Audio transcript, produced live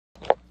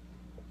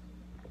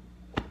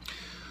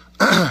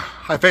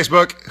Hi,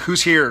 Facebook.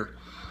 Who's here?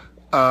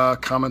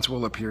 Comments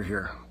will appear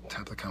here.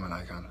 Tap the comment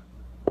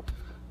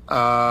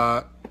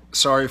icon.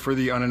 Sorry for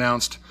the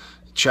unannounced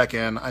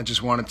check-in. I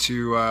just wanted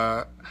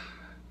to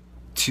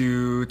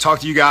talk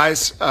to you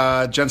guys.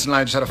 Jensen and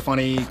I just had a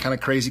funny, kind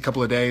of crazy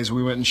couple of days.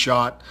 We went and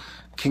shot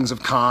Kings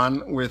of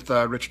Con with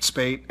Richard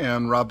Speight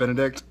and Rob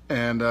Benedict.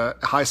 And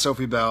hi,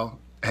 Sophie Bell.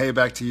 Hey,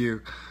 back to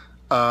you.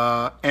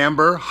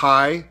 Amber,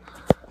 hi.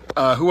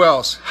 Who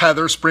else?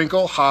 Heather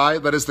Sprinkle, hi.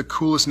 That is the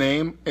coolest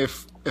name.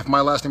 If my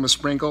last name was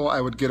Sprinkle,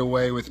 I would get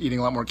away with eating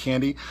a lot more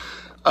candy.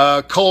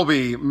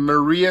 Colby,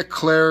 Maria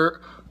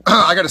Claire,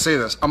 I gotta say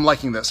this, I'm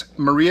liking this.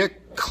 Maria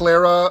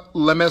Clara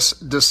Lemes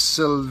de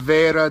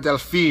Silveira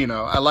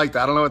Delfino. I like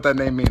that. I don't know what that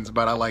name means,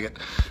 but I like it.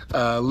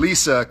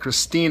 Lisa,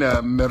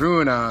 Christina,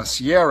 Maruna,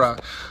 Sierra.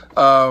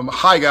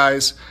 Hi,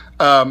 guys.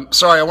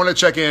 Sorry, I want to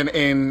check in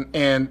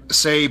and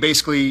say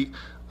basically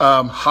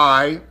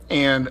hi,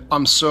 and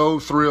I'm so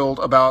thrilled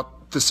about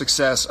the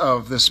success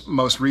of this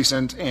most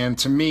recent and,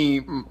 to me,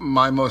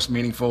 my most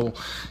meaningful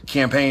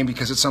campaign,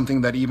 because it's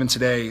something that even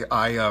today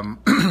I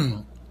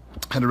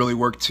had to really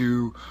work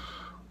to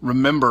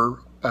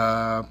remember,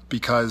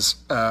 because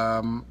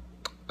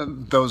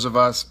those of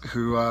us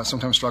who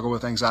sometimes struggle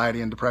with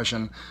anxiety and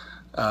depression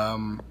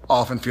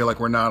often feel like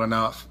we're not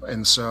enough.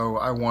 And so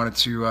I wanted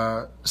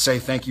to say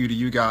thank you to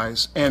you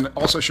guys, and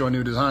also show a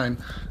new design.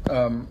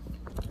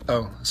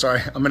 Oh,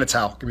 sorry, I'm in a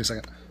towel. Give me a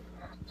second.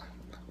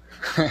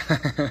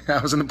 I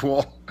was in the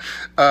pool.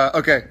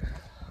 Okay.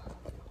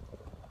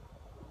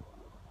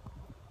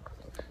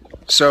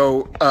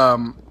 So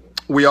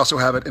we also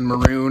have it in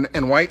maroon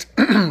and white,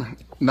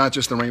 not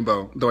just the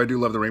rainbow, though I do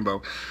love the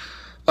rainbow.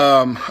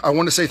 I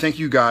want to say thank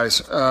you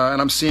guys,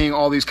 and I'm seeing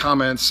all these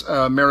comments.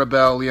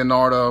 Maribel,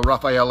 Leonardo,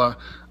 Rafaela.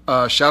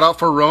 Shout out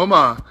for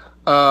Roma.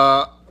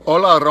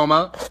 Hola,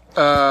 Roma.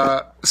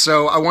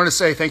 So I want to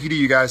say thank you to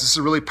you guys. This is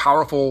a really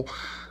powerful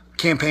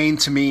campaign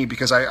to me,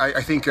 because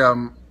I think,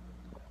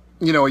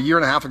 you know, a year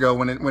and a half ago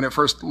when it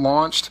first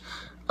launched,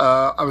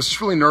 I was just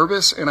really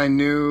nervous, and I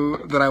knew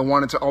that I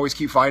wanted to always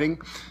keep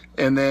fighting.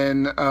 And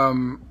then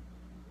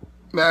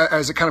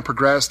as it kind of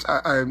progressed,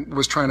 I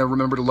was trying to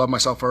remember to love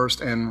myself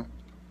first, and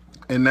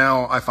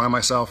now I find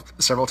myself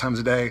several times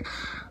a day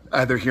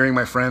either hearing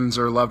my friends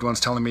or loved ones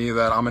telling me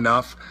that I'm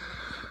enough,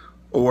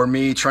 or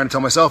me trying to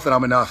tell myself that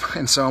I'm enough.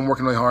 And so I'm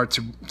working really hard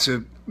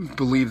to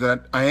believe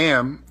that I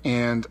am,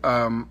 and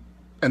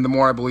the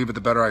more I believe it,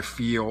 the better I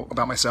feel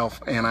about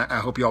myself, and I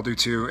hope you all do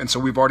too. And so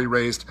we've already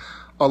raised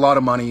a lot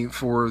of money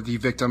for the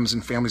victims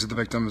and families of the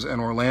victims in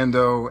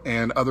Orlando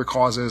and other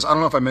causes. I don't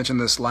know if I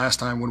mentioned this last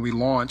time when we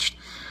launched,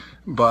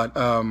 but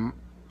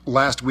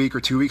last week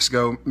or 2 weeks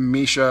ago,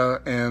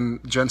 Misha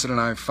and Jensen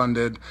and I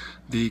funded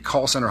the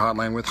call center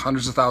hotline with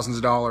hundreds of thousands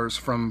of dollars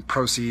from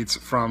proceeds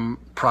from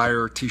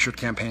prior T-shirt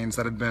campaigns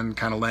that had been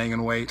kind of laying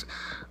in wait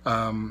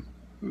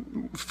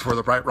for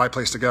the right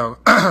place to go.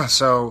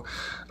 So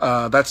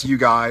that's you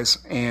guys,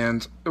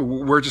 and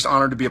we're just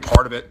honored to be a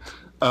part of it.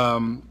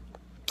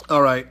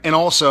 All right, and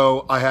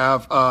also I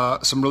have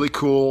some really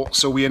cool,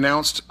 so we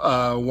announced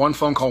one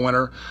phone call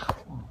winner,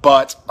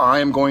 but I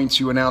am going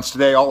to announce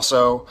today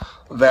also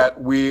that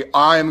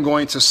I am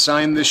going to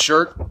sign this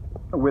shirt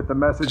with a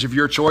message of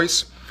your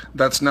choice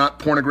that's not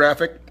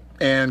pornographic,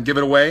 and give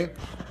it away.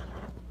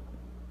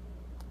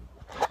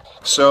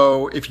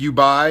 So if you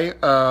buy,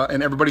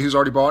 and everybody who's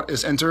already bought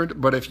is entered,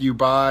 but if you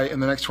buy in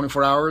the next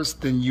 24 hours,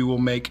 then you will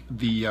make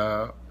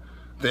the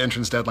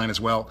entrance deadline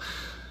as well.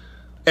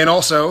 And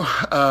also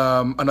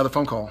another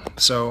phone call.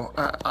 So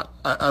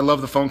I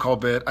love the phone call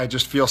bit. I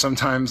just feel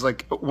sometimes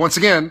like, once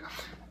again,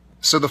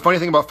 so the funny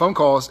thing about phone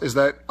calls is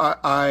that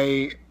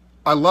I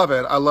love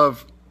it. I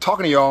love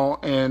talking to y'all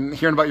and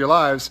hearing about your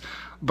lives,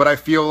 but I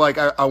feel like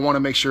I want to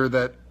make sure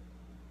that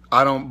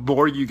I don't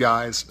bore you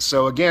guys.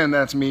 So again,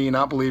 that's me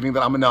not believing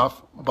that I'm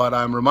enough, but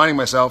I'm reminding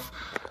myself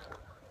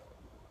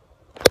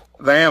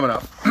that I am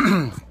enough.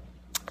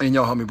 And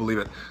y'all help me believe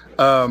it.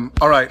 All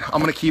right,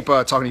 I'm going to keep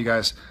talking to you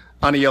guys.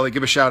 Anieli,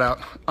 give a shout out.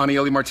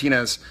 Anieli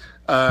Martinez.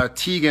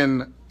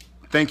 Tegan,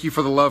 thank you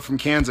for the love from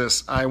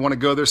Kansas. I want to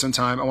go there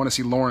sometime. I want to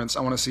see Lawrence.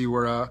 I want to see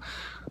where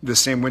this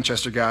same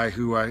Winchester guy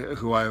who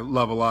I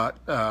love a lot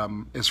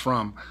is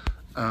from.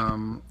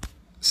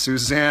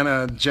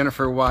 Susanna,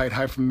 Jennifer White,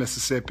 hi from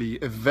Mississippi.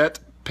 Yvette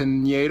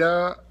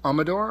Pineda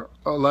Amador,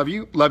 love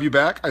you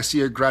back. I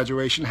see a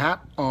graduation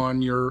hat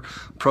on your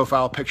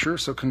profile picture,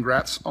 so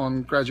congrats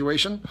on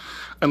graduation.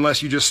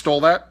 Unless you just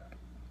stole that,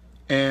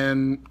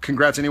 and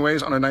congrats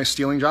anyways on a nice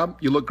stealing job.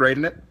 You look great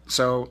in it,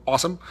 so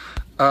awesome.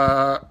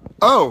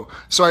 Oh,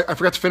 so I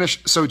forgot to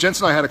finish. So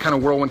Jensen and I had a kind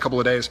of whirlwind couple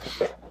of days.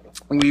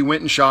 We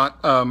went and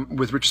shot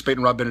with Richard Speight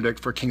and Rob Benedict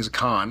for Kings of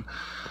Con.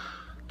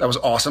 That was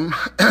awesome.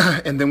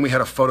 And then we had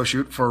a photo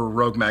shoot for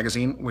Rogue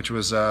Magazine, which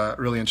was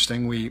really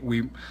interesting.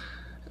 We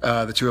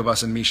the two of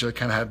us and Misha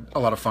kind of had a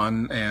lot of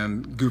fun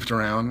and goofed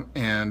around.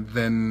 And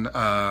then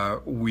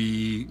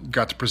we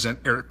got to present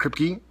Eric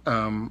Kripke,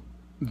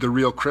 the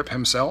real Crip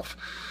himself,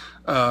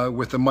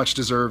 with the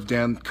much-deserved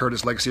Dan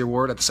Curtis Legacy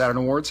Award at the Saturn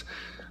Awards.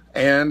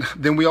 And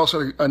then we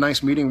also had a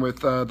nice meeting with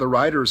the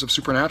writers of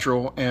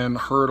Supernatural and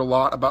heard a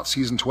lot about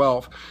season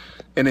 12.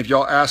 And if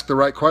y'all ask the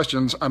right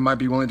questions, I might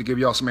be willing to give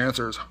y'all some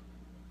answers.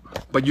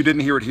 But you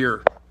didn't hear it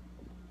here.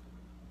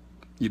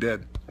 You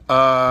did.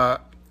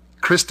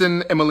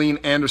 Kristen Emmeline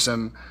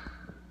Anderson,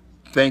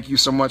 thank you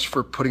so much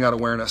for putting out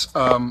awareness.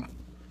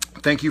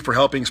 Thank you for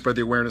helping spread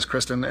the awareness,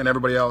 Kristen, and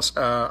everybody else.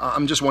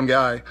 I'm just one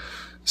guy,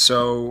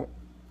 so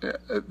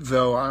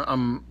though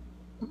I'm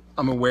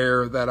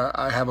aware that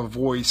I have a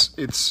voice,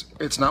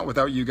 it's not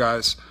without you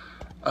guys,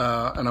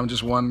 and I'm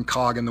just one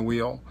cog in the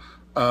wheel.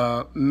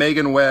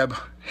 Megan Webb,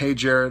 hey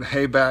Jared,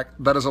 hey back.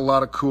 That is a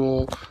lot of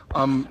cool.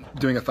 I'm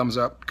doing a thumbs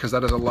up because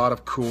that is a lot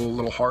of cool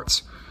little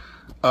hearts.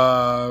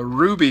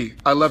 Ruby,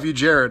 I love you,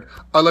 Jared.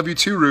 I love you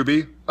too,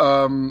 Ruby.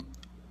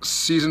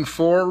 Season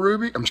 4,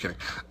 Ruby. I'm just kidding.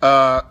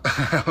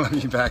 I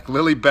love you back.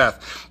 Lily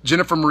Beth,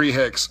 Jennifer Marie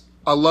Hicks.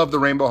 I love the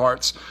Rainbow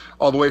Hearts,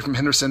 all the way from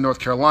Henderson, North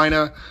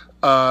Carolina.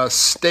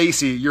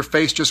 Stacy, your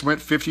face just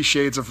went 50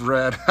 shades of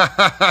red.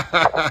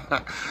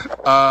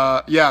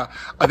 Yeah,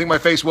 I think my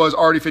face was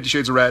already 50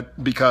 shades of red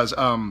because,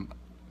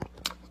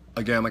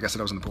 again, like I said,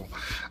 I was in the pool.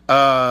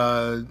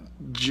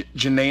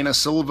 Janana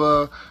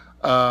Silva,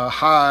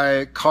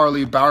 hi,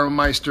 Carly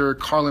Bauermeister,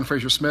 Carlin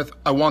Fraser Smith.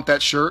 I want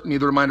that shirt. Need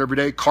the reminder every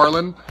day.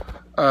 Carlin,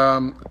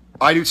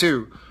 I do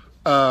too.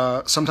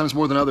 Sometimes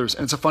more than others.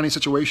 And it's a funny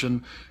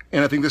situation.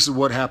 And I think this is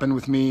what happened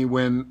with me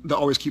when the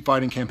Always Keep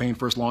Fighting campaign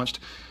first launched,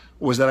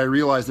 was that I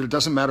realized that it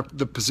doesn't matter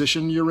the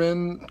position you're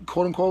in,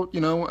 quote unquote,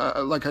 you know,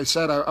 like I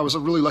said, I was a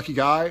really lucky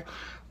guy.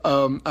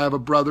 I have a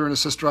brother and a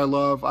sister I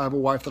love. I have a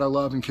wife that I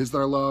love and kids that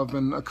I love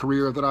and a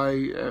career that I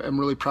am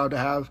really proud to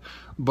have.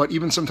 But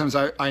even sometimes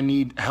I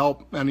need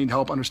help. I need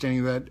help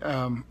understanding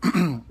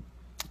that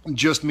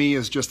just me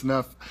is just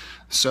enough.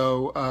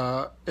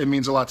 So it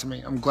means a lot to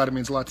me. I'm glad it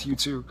means a lot to you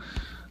too.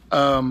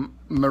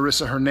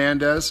 Marissa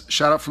Hernandez,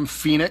 shout out from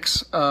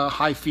Phoenix.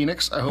 Hi,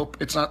 Phoenix. I hope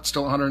it's not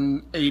still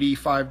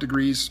 185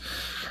 degrees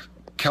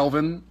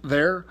Kelvin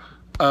there.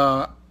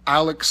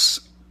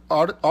 Alex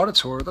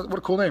Auditor, what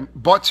a cool name.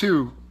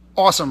 Batu,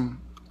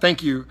 awesome.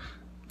 Thank you.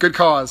 Good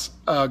cause.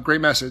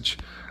 Great message.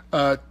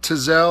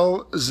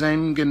 Tizel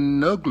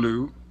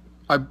Zenganoglu,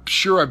 I'm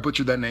sure I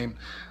butchered that name.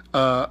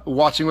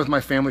 Watching with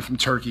my family from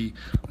Turkey.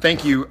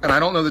 Thank you. And I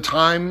don't know the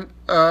time.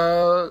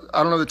 I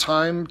don't know the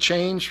time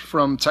change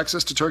from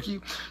Texas to Turkey,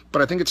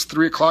 but I think it's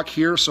 3 o'clock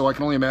here, so I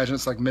can only imagine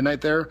it's like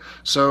midnight there.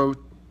 So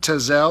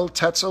Tetzel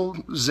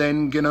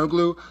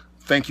Zenganoglu,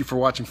 thank you for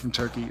watching from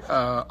Turkey.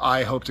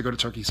 I hope to go to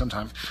Turkey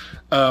sometime.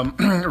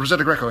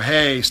 Rosetta Greco,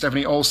 hey.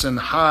 Stephanie Olson,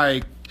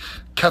 hi.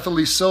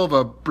 Kathleen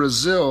Silva,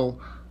 Brazil,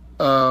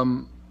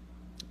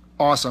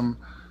 awesome.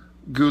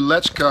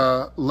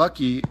 Gulechka,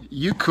 Lucky,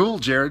 you cool,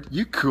 Jared,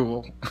 you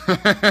cool.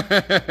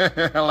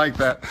 I like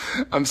that.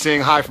 I'm saying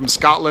hi from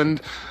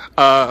Scotland.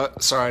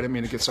 Sorry, I didn't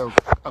mean to get so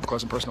up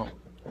close and personal.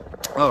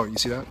 Oh, you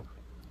see that?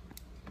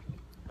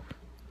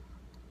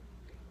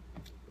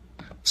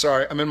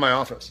 Sorry, I'm in my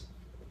office.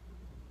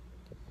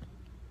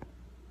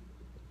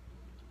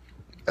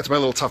 That's my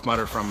little Tough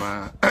Mudder from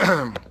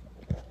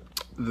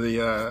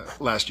the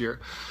last year.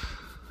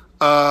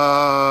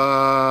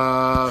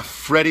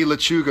 Freddie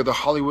Lechuga, the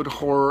Hollywood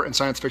Horror and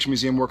Science Fiction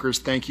Museum workers,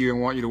 thank you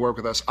and want you to work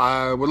with us.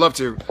 I would love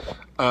to.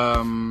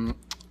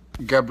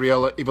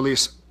 Gabriella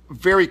Ibalis,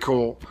 very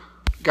cool.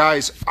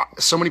 Guys,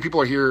 so many people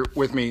are here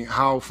with me.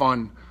 How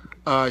fun.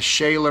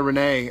 Shayla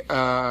Renee,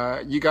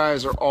 you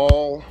guys are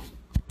all...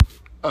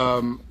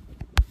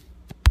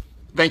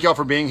 thank y'all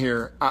for being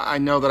here. I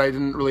know that I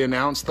didn't really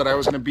announce that I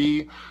was going to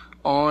be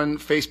on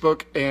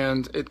Facebook,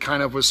 and it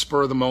kind of was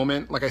spur of the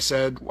moment. Like I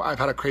said, I've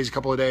had a crazy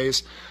couple of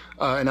days,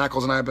 and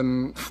Ackles and I have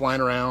been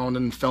flying around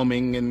and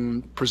filming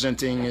and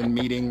presenting and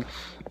meeting,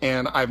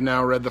 and I've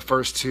now read the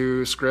first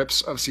 2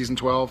 scripts of season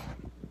 12,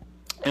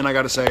 and I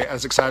got to say,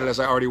 as excited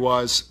as I already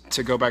was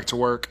to go back to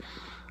work,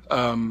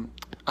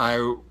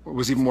 I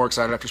was even more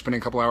excited after spending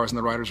a couple hours in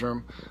the writer's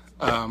room.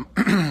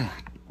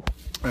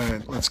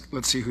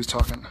 Let's see who's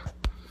talking.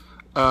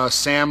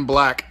 Sam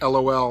Black,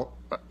 LOL.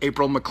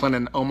 April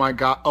McLennan, oh my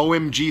God,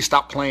 OMG,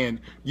 stop playing.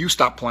 You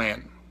stop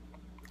playing.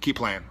 Keep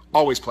playing.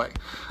 Always play.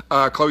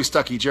 Chloe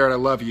Stuckey, Jared, I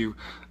love you.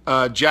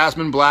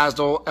 Jasmine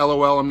Blasdell,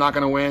 LOL, I'm not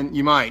going to win.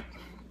 You might.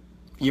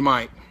 You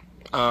might.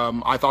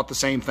 I thought the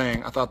same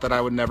thing. I thought that I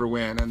would never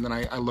win. And then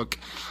I look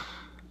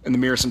in the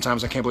mirror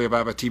sometimes. I can't believe I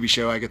have a TV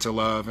show I get to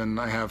love, and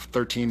I have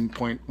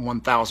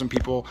 13.1 thousand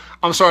people.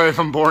 I'm sorry if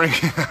I'm boring.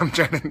 I'm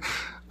trying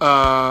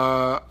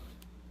to...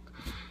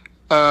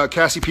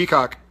 Cassie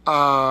Peacock,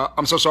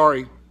 I'm so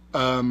sorry.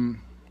 My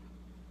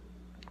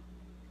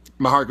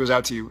heart goes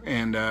out to you,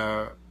 and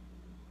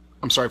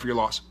I'm sorry for your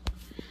loss.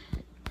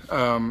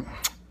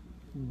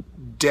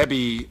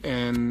 Debbie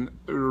and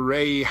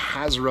Ray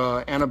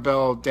Hazra,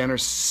 Annabelle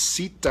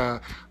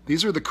Danersita,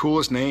 these are the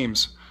coolest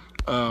names.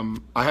 I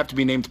have to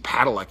be named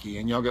Padalecki,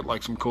 and y'all get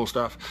like some cool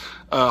stuff.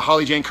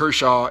 Holly Jane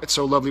Kershaw, it's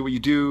so lovely what you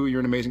do. You're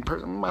an amazing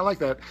person. I like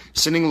that.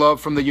 Sending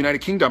love from the United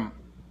Kingdom.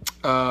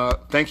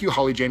 Thank you,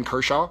 Holly Jane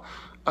Kershaw.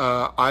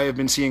 I have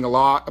been seeing a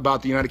lot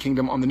about the United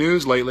Kingdom on the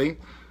news lately.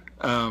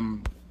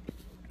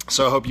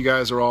 So I hope you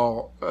guys are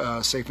all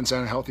safe and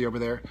sound and healthy over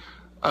there.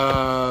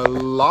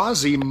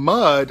 Lozzie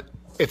Mud,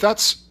 if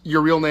that's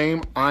your real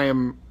name, I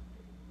am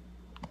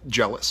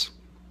jealous.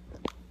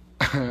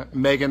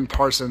 Megan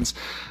Parsons,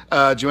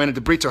 Joanna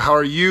DeBrito, how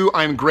are you?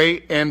 I'm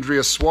great.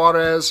 Andrea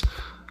Suarez,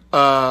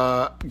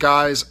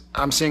 guys,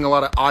 I'm seeing a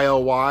lot of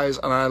ILYs,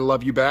 and I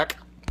love you back.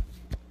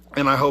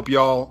 And I hope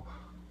y'all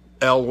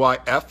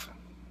LYF,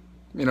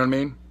 you know what I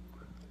mean?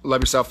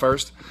 Love yourself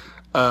first.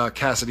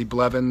 Cassidy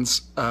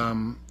Blevins,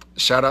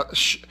 shout out,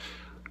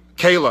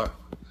 Kayla,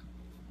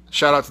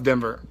 shout out to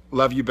Denver.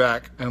 Love you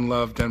back and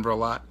love Denver a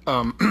lot.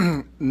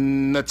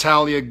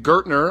 Natalia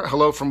Gertner,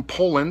 hello from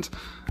Poland.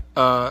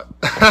 Matt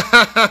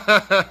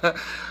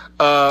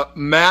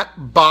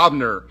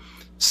Bobner,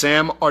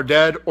 Sam are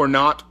dead or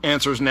not?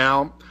 Answers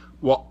now.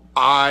 Well,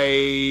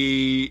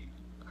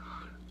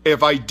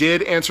 if I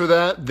did answer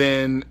that,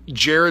 then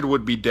Jared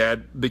would be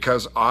dead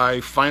because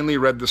I finally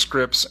read the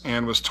scripts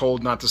and was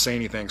told not to say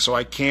anything. So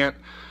I can't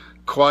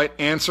quite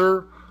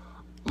answer.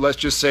 Let's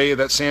just say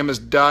that Sam has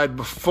died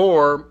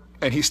before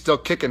and he's still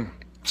kicking.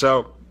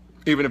 So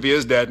even if he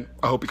is dead,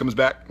 I hope he comes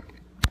back.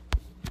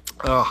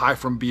 Hi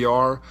from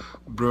BR,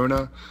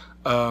 Bruna,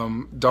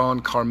 Don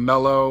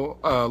Carmelo,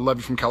 love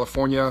you from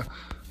California.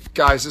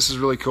 Guys, this is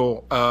really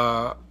cool.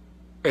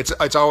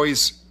 It's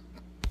always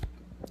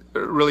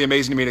really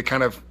amazing to me to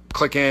kind of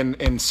click in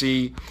and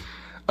see.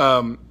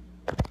 I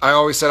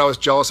always said I was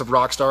jealous of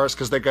rock stars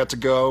because they got to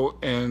go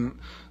and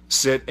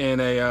sit in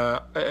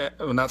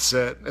well, not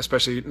sit,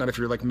 especially not if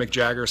you're like Mick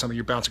Jagger or something,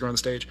 you're bouncing around the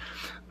stage,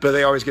 but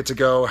they always get to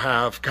go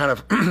have kind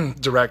of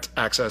direct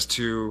access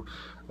to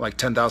like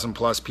 10,000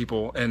 plus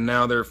people, and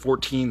now there are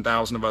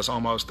 14,000 of us,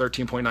 almost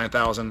 13.9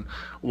 thousand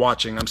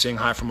watching. I'm seeing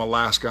hi from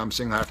Alaska, I'm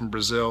seeing hi from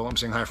Brazil, I'm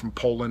seeing hi from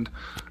Poland.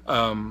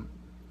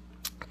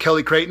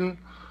 Kelly Creighton,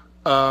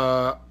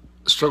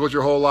 struggled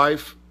your whole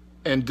life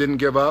and didn't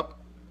give up.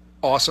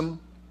 Awesome.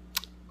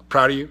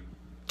 Proud of you.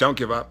 Don't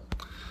give up.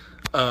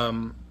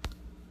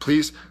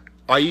 Please,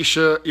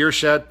 Aisha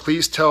Irshad,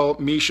 please tell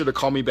Misha to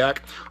call me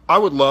back. I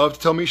would love to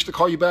tell Misha to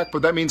call you back,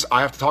 but that means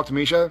I have to talk to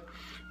Misha.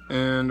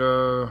 And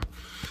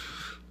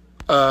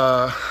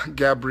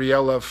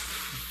Gabriela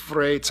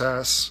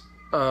Freitas,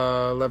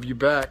 love you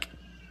back.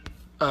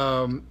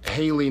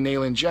 Haley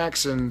Nayland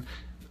Jackson,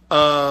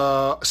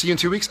 see you in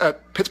 2 weeks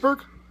at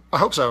Pittsburgh? I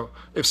hope so.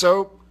 If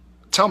so,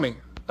 tell me.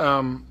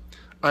 I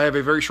have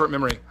a very short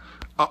memory.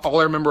 All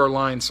I remember are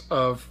lines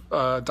of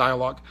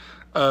dialogue.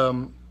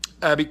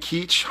 Abby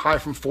Keach, hi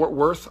from Fort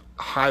Worth.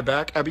 Hi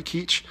back, Abby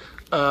Keach.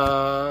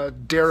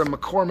 Dara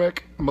McCormick,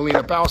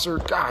 Melina Bowser.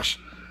 Gosh,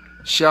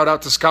 shout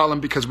out to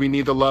Scotland because we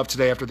need the love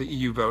today after the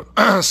EU vote.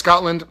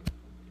 Scotland,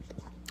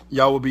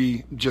 y'all will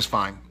be just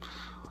fine.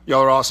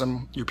 Y'all are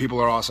awesome. Your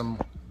people are awesome.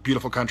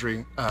 Beautiful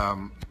country.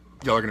 Y'all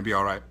are going to be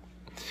all right.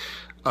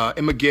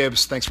 Emma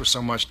Gibbs, thanks for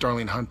so much.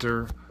 Darlene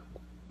Hunter.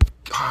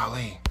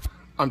 Golly,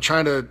 I'm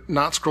trying to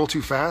not scroll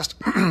too fast.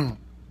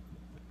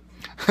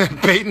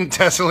 Peyton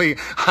Tessley,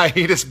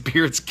 hiatus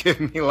beards give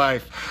me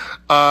life.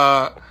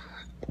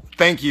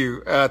 Thank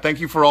you.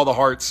 Thank you for all the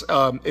hearts.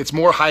 It's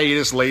more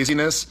hiatus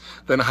laziness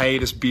than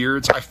hiatus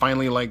beards. I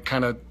finally like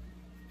kind of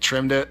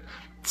trimmed it.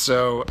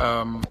 So,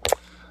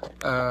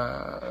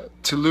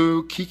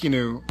 Tulu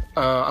Kikinu,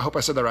 I hope I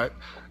said that right.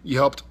 You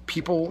helped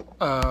people.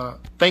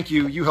 Thank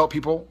you. You help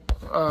people.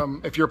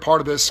 If you're a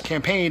part of this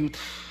campaign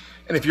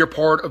and if you're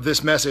part of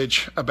this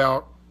message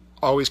about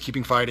always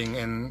keeping fighting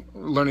and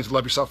learning to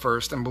love yourself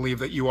first and believe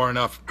that you are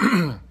enough,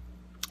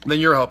 then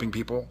you're helping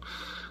people.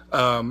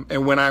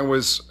 And when we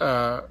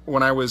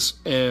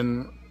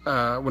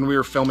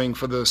were filming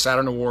for the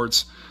Saturn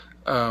Awards,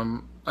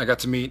 I got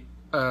to meet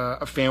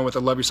a fan with a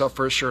Love Yourself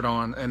First shirt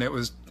on, and it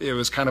was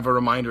kind of a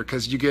reminder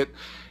because you get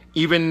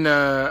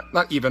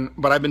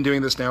but I've been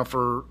doing this now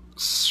for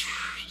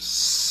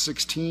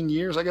 16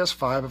 years, I guess,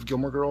 5 of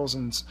Gilmore Girls,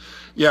 and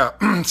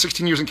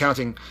 16 years and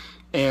counting.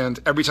 And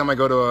every time I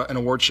go to an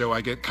award show,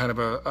 I get kind of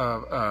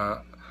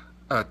a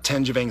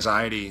tinge of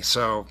anxiety.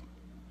 So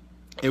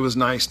it was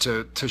nice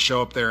to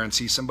show up there and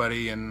see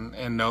somebody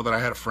and know that I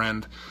had a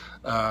friend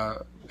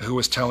who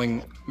was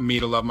telling me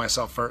to love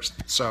myself first.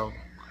 So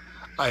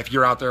if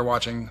you're out there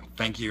watching,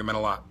 thank you. It meant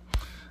a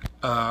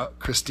lot.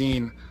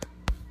 Christine,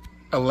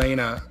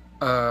 Elena,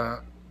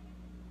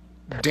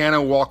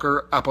 Dana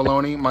Walker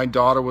Apolloni, my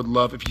daughter would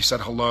love if you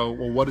said hello.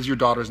 Well, what is your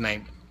daughter's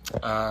name?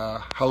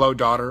 Hello,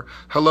 daughter.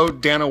 Hello,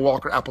 Dana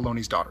Walker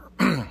Apolloni's daughter.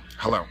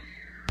 Hello.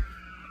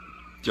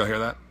 Did y'all hear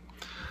that?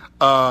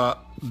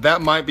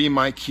 That might be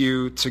my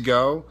cue to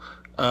go.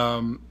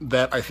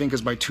 That I think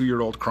is my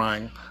 2-year-old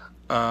crying.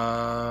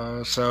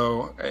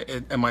 So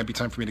it might be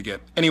time for me to get.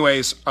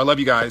 Anyways, I love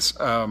you guys.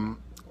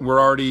 We're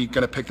already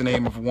going to pick the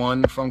name of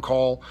one phone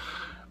call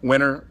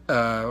winner.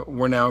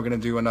 We're now going to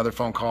do another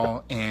phone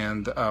call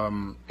and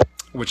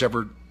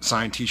whichever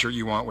signed t-shirt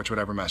you want,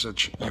 whatever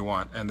message you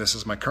want. And this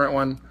is my current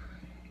one.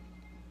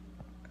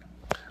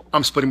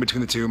 I'm splitting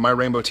between the two. My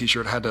rainbow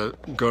t-shirt had to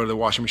go to the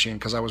washing machine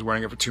because I was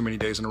wearing it for too many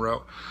days in a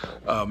row.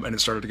 And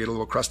it started to get a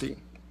little crusty.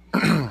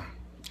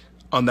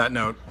 On that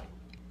note,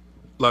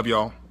 love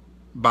y'all.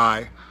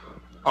 Bye.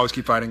 always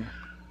keep fighting.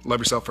 Love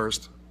yourself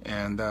first,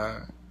 and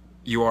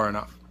you are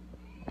enough.